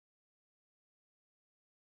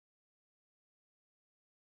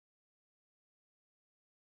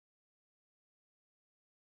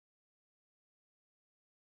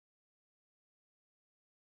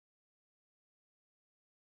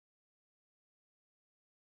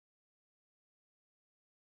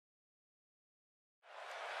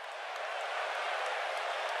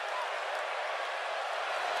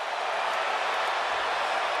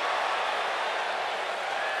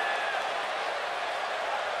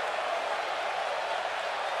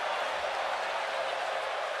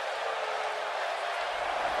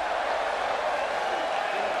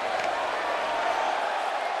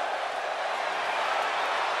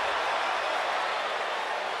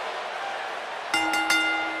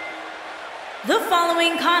The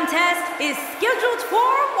following contest is scheduled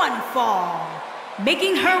for one fall.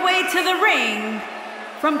 Making her way to the ring,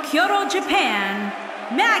 from Kyoto, Japan,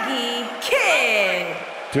 Maggie Kidd.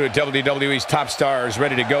 Two of WWE's top stars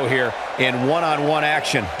ready to go here in one-on-one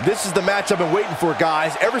action. This is the match I've been waiting for,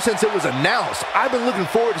 guys. Ever since it was announced, I've been looking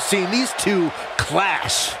forward to seeing these two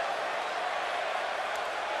clash.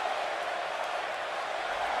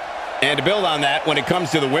 And to build on that, when it comes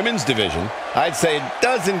to the women's division, I'd say it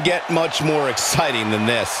doesn't get much more exciting than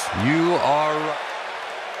this. You are right.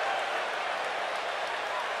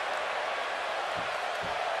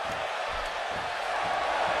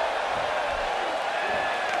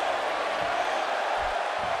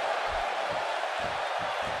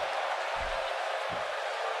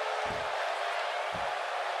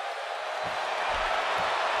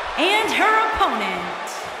 And her opponent,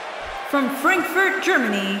 from Frankfurt,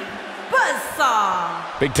 Germany,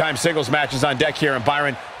 Buzzsaw. Big-time singles matches on deck here. And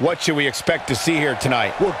Byron, what should we expect to see here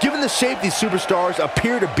tonight? Well, given the shape these superstars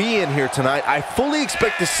appear to be in here tonight, I fully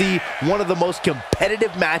expect to see one of the most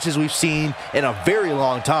competitive matches we've seen in a very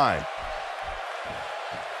long time.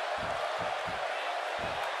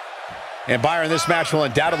 And Byron, this match will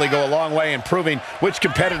undoubtedly go a long way in proving which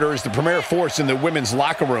competitor is the premier force in the women's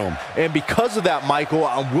locker room. And because of that, Michael,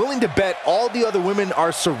 I'm willing to bet all the other women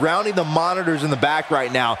are surrounding the monitors in the back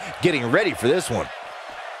right now, getting ready for this one.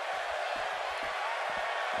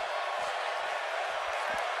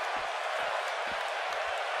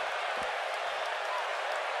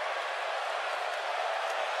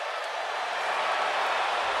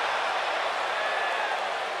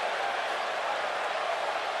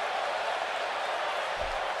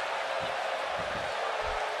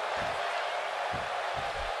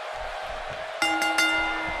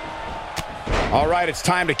 All right, it's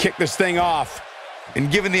time to kick this thing off. And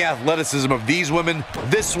given the athleticism of these women,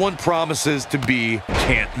 this one promises to be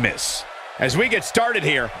can't miss. As we get started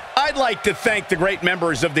here, I'd like to thank the great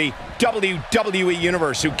members of the WWE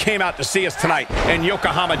Universe who came out to see us tonight in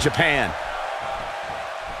Yokohama, Japan.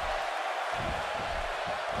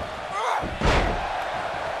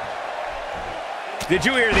 Did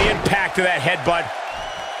you hear the impact of that headbutt?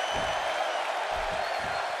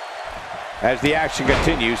 As the action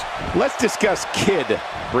continues, let's discuss Kidd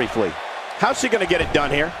briefly. How's she going to get it done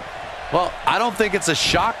here? Well, I don't think it's a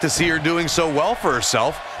shock to see her doing so well for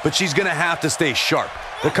herself, but she's going to have to stay sharp.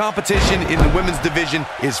 The competition in the women's division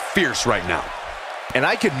is fierce right now. And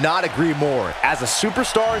I could not agree more. As a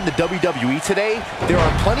superstar in the WWE today, there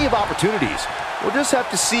are plenty of opportunities. We'll just have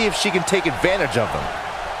to see if she can take advantage of them.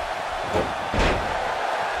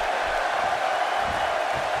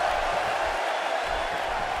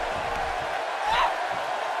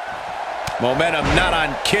 Momentum not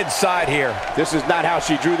on Kidd's side here. This is not how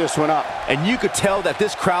she drew this one up. And you could tell that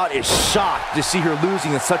this crowd is shocked to see her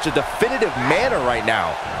losing in such a definitive manner right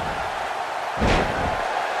now.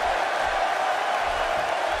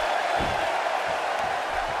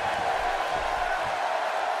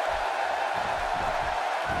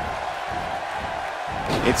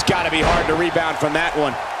 It's got to be hard to rebound from that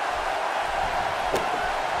one.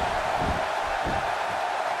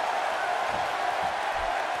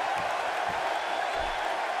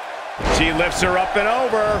 She lifts her up and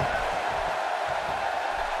over.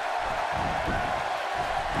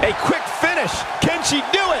 A quick finish. Can she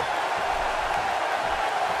do it?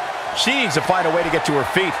 She needs to find a way to get to her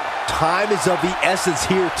feet. Time is of the essence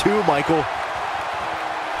here too, Michael.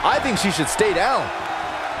 I think she should stay down.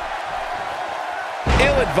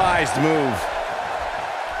 Ill-advised move.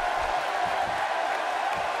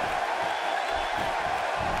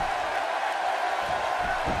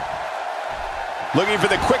 Looking for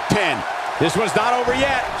the quick pin. This one's not over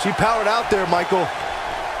yet. She powered out there, Michael.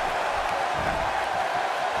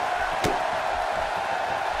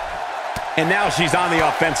 And now she's on the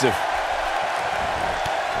offensive.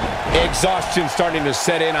 Exhaustion starting to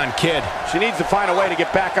set in on Kidd. She needs to find a way to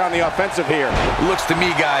get back on the offensive here. It looks to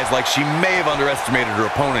me, guys, like she may have underestimated her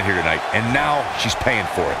opponent here tonight, and now she's paying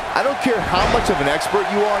for it. I don't care how much of an expert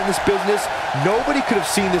you are in this business, nobody could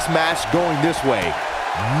have seen this match going this way.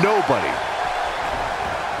 Nobody.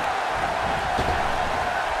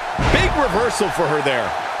 Reversal for her there.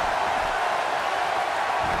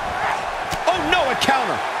 Oh no, a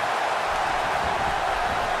counter.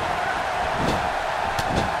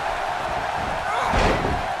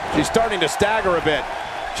 She's starting to stagger a bit.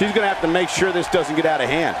 She's going to have to make sure this doesn't get out of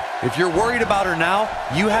hand. If you're worried about her now,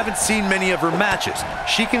 you haven't seen many of her matches.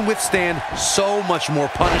 She can withstand so much more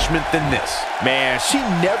punishment than this. Man, she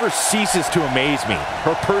never ceases to amaze me.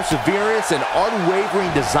 Her perseverance and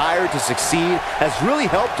unwavering desire to succeed has really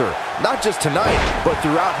helped her, not just tonight, but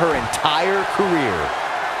throughout her entire career.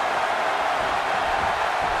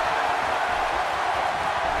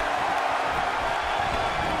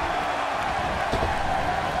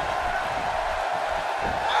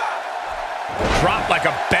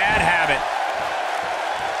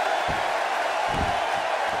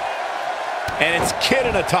 And it's Kid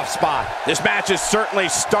in a tough spot. This match is certainly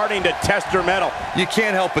starting to test her mettle. You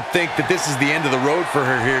can't help but think that this is the end of the road for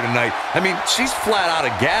her here tonight. I mean, she's flat out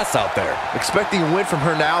of gas out there. Expecting a win from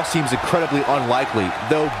her now seems incredibly unlikely,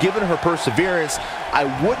 though given her perseverance, I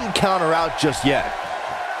wouldn't count her out just yet.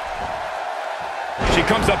 She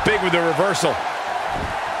comes up big with the reversal.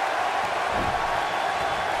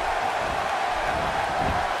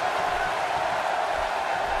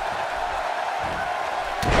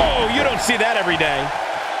 Oh, you don't see that every day.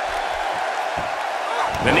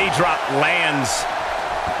 The knee drop lands.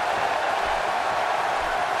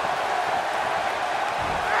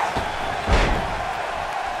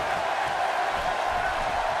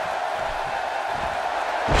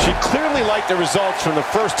 She clearly liked the results from the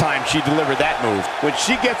first time she delivered that move. When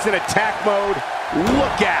she gets in attack mode,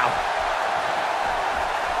 look out.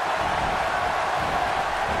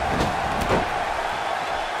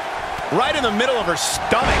 Right in the middle of her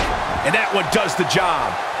stomach, and that one does the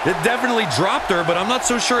job. It definitely dropped her, but I'm not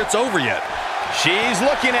so sure it's over yet. She's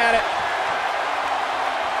looking at it.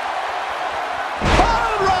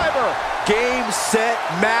 Pile driver! Game, set,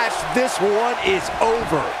 match. This one is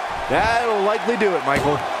over. That'll likely do it,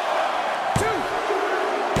 Michael. 1, 2,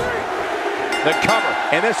 3. The cover,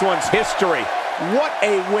 and this one's history. What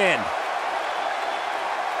a win.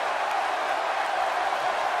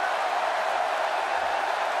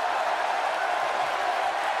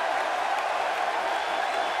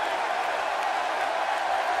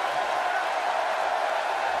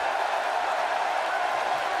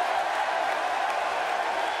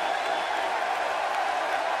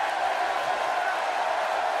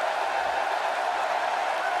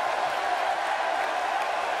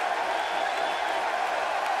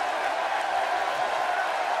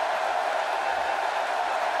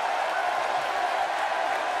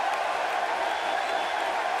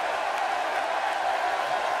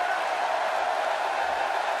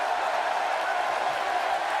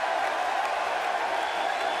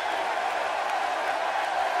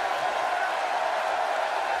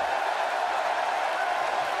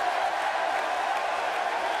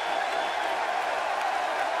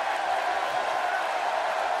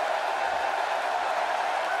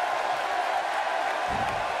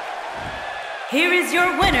 Here is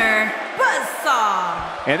your winner,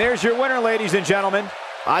 Buzzsaw. And there's your winner, ladies and gentlemen.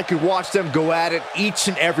 I could watch them go at it each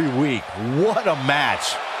and every week. What a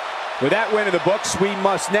match. With that win in the books, we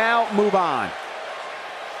must now move on.